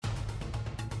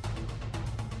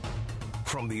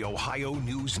From the Ohio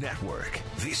News Network,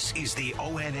 this is the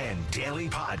ONN Daily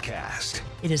Podcast.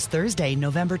 It is Thursday,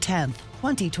 November 10th,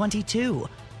 2022.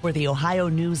 For the Ohio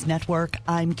News Network,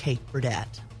 I'm Kate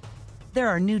Burdett. There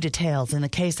are new details in the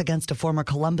case against a former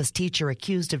Columbus teacher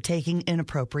accused of taking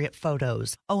inappropriate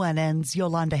photos. ONN's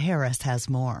Yolanda Harris has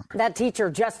more. That teacher,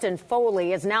 Justin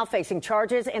Foley, is now facing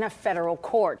charges in a federal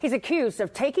court. He's accused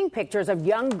of taking pictures of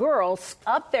young girls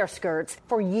up their skirts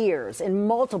for years in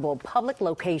multiple public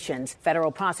locations.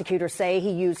 Federal prosecutors say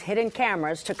he used hidden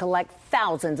cameras to collect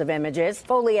thousands of images.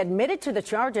 Foley admitted to the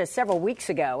charges several weeks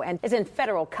ago and is in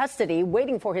federal custody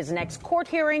waiting for his next court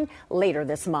hearing later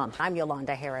this month. I'm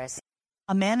Yolanda Harris.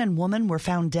 A man and woman were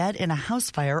found dead in a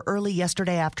house fire early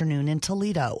yesterday afternoon in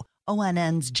Toledo.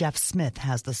 ONN's Jeff Smith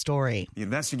has the story. The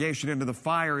investigation into the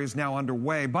fire is now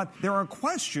underway, but there are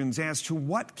questions as to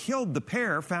what killed the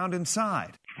pair found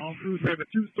inside. All crews have a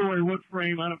two-story wood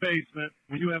frame on a basement.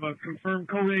 When you have a confirmed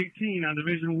Code 18 on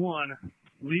Division 1,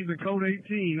 leave the Code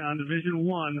 18 on Division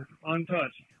 1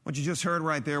 untouched. What you just heard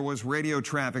right there was radio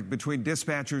traffic between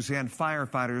dispatchers and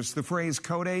firefighters. The phrase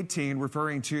Code 18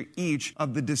 referring to each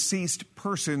of the deceased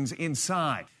persons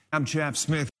inside. I'm Jeff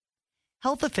Smith.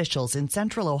 Health officials in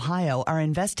central Ohio are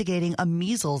investigating a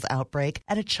measles outbreak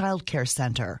at a child care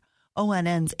center.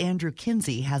 ONN's Andrew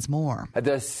Kinsey has more.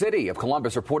 The city of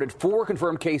Columbus reported 4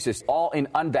 confirmed cases, all in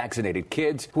unvaccinated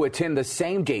kids who attend the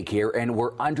same daycare and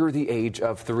were under the age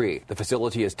of 3. The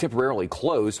facility is temporarily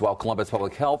closed while Columbus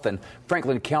Public Health and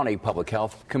Franklin County Public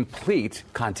Health complete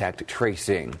contact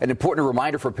tracing. An important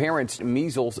reminder for parents,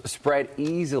 measles spread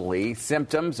easily.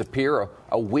 Symptoms appear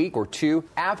a week or 2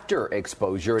 after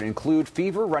exposure and include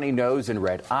fever, runny nose, and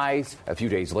red eyes. A few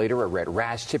days later, a red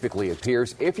rash typically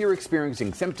appears. If you're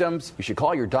experiencing symptoms, you should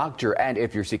call your doctor, and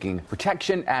if you're seeking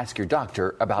protection, ask your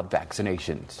doctor about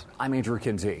vaccinations. I'm Andrew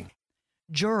Kinsey.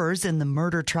 Jurors in the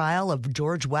murder trial of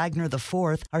George Wagner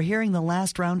IV are hearing the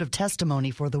last round of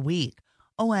testimony for the week.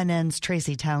 ONN's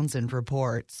Tracy Townsend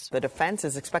reports. The defense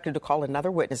is expected to call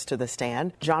another witness to the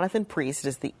stand. Jonathan Priest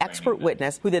is the expert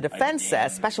witness who the defense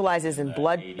says specializes in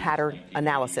blood pattern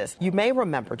analysis. You may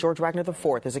remember George Wagner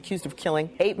IV is accused of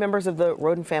killing 8 members of the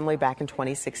Roden family back in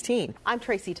 2016. I'm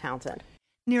Tracy Townsend.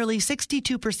 Nearly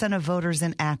 62% of voters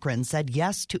in Akron said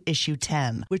yes to Issue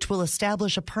 10, which will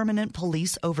establish a permanent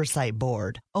police oversight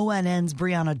board. ONN's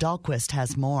Brianna Dahlquist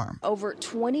has more. Over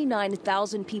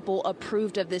 29,000 people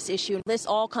approved of this issue. This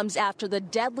all comes after the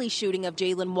deadly shooting of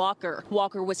Jayland Walker.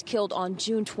 Walker was killed on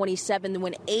June 27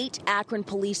 when 8 Akron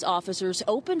police officers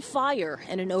opened fire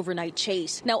in an overnight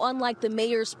chase. Now, unlike the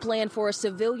mayor's plan for a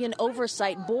civilian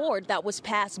oversight board that was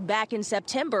passed back in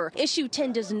September, Issue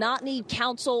 10 does not need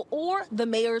council or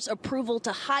the mayor's approval to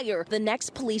hire the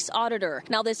next police auditor.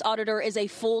 Now, this auditor is a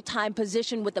full-time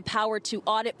position with the power to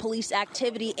audit police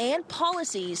activity and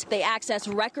policies. They access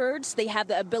records, they have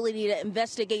the ability to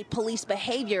investigate police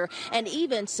behavior, and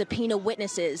even subpoena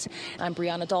witnesses. I'm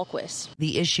Brianna Dahlquist.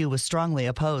 The issue was strongly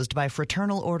opposed by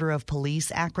Fraternal Order of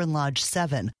Police Akron Lodge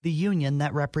 7, the union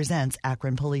that represents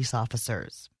Akron police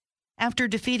officers. After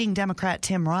defeating Democrat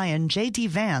Tim Ryan, J.D.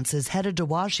 Vance is headed to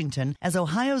Washington as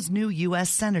Ohio's new U.S.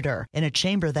 Senator in a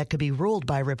chamber that could be ruled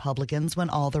by Republicans when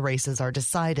all the races are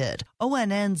decided.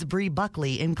 ONN's Bree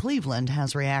Buckley in Cleveland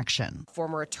has reaction.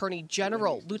 Former Attorney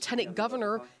General, Lieutenant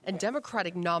Governor, and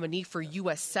Democratic nominee for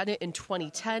U.S. Senate in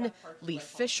 2010, Lee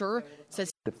Fisher,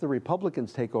 says if the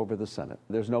Republicans take over the Senate,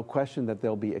 there's no question that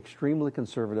they'll be extremely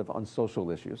conservative on social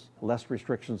issues, less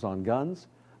restrictions on guns,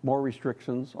 more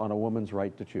restrictions on a woman's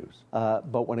right to choose.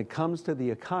 But when it comes to the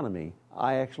economy,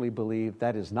 I actually believe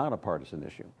that is not a partisan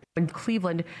issue. In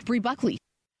Cleveland, Bree Buckley.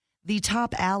 The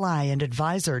top ally and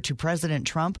advisor to President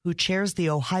Trump, who chairs the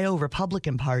Ohio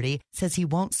Republican Party, says he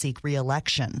won't seek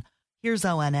re-election. Here's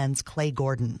ONN's Clay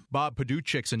Gordon. Bob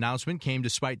Paduchik's announcement came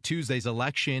despite Tuesday's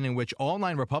election in which all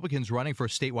 9 Republicans running for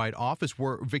statewide office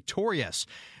were victorious.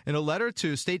 In a letter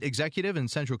to state executive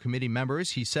and Central Committee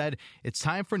members, he said it's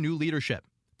time for new leadership.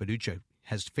 Paduchik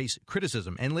has faced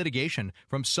criticism and litigation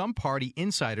from some party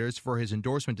insiders for his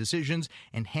endorsement decisions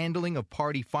and handling of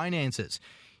party finances.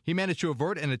 He managed to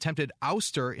avert an attempted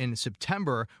ouster in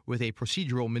September with a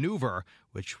procedural maneuver,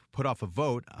 which put off a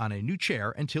vote on a new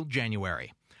chair until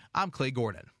January. I'm Clay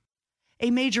Gordon. A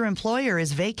major employer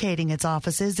is vacating its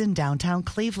offices in downtown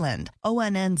Cleveland.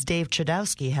 ONN's Dave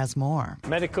Chodowski has more.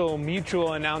 Medical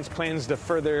Mutual announced plans to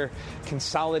further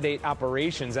consolidate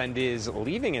operations and is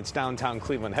leaving its downtown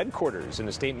Cleveland headquarters. In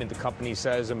a statement, the company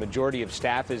says a majority of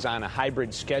staff is on a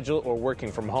hybrid schedule or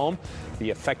working from home. The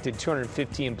affected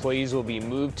 250 employees will be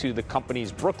moved to the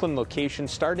company's Brooklyn location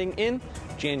starting in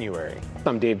January.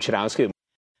 I'm Dave Chodowski.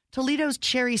 Toledo's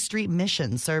Cherry Street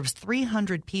Mission serves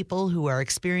 300 people who are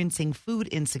experiencing food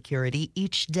insecurity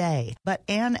each day. But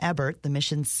Ann Ebert, the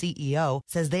mission's CEO,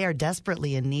 says they are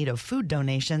desperately in need of food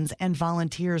donations and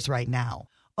volunteers right now.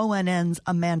 ONN's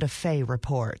Amanda Fay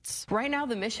reports. Right now,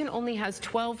 the mission only has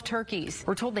 12 turkeys.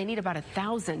 We're told they need about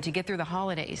 1,000 to get through the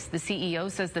holidays. The CEO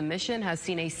says the mission has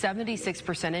seen a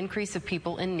 76% increase of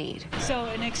people in need. So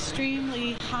an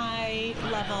extremely high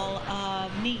level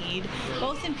of need,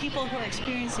 both in people who are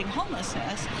experiencing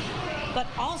homelessness, but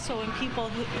also in people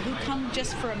who come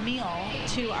just for a meal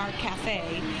to our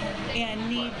cafe and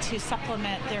need to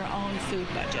supplement their own food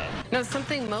budget. Now,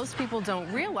 something most people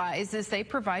don't realize is they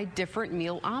provide different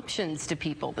meal options to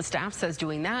people. The staff says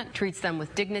doing that treats them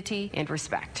with dignity and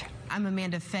respect. I'm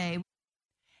Amanda Fay.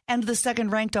 And the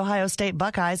second-ranked Ohio State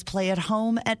Buckeyes play at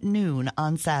home at noon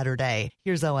on Saturday.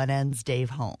 Here's ONN's Dave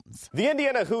Holmes. The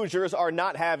Indiana Hoosiers are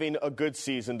not having a good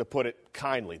season, to put it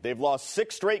kindly. They've lost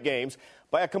 6 straight games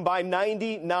by a combined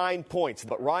 99 points.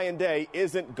 But Ryan Day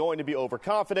isn't going to be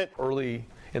overconfident. Early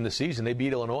in the season, they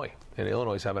beat Illinois, and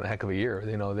Illinois is having a heck of a year.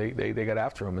 You know, they got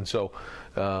after them, and so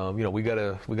we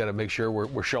gotta make sure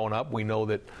we're showing up. We know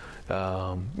that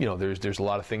there's a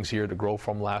lot of things here to grow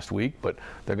from last week, but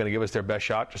they're going to give us their best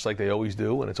shot, just like they always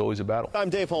do, and it's always a battle. I'm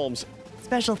Dave Holmes.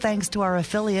 Special thanks to our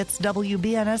affiliates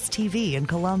WBNS TV in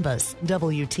Columbus,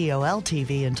 WTOL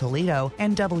TV in Toledo,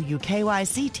 and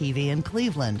WKYC TV in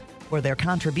Cleveland for their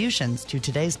contributions to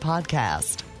today's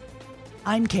podcast.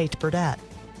 I'm Kate Burdett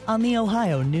on the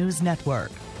Ohio News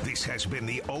Network. This has been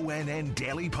the ONN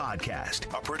Daily Podcast,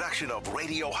 a production of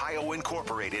Radio Ohio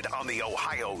Incorporated on the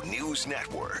Ohio News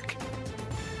Network.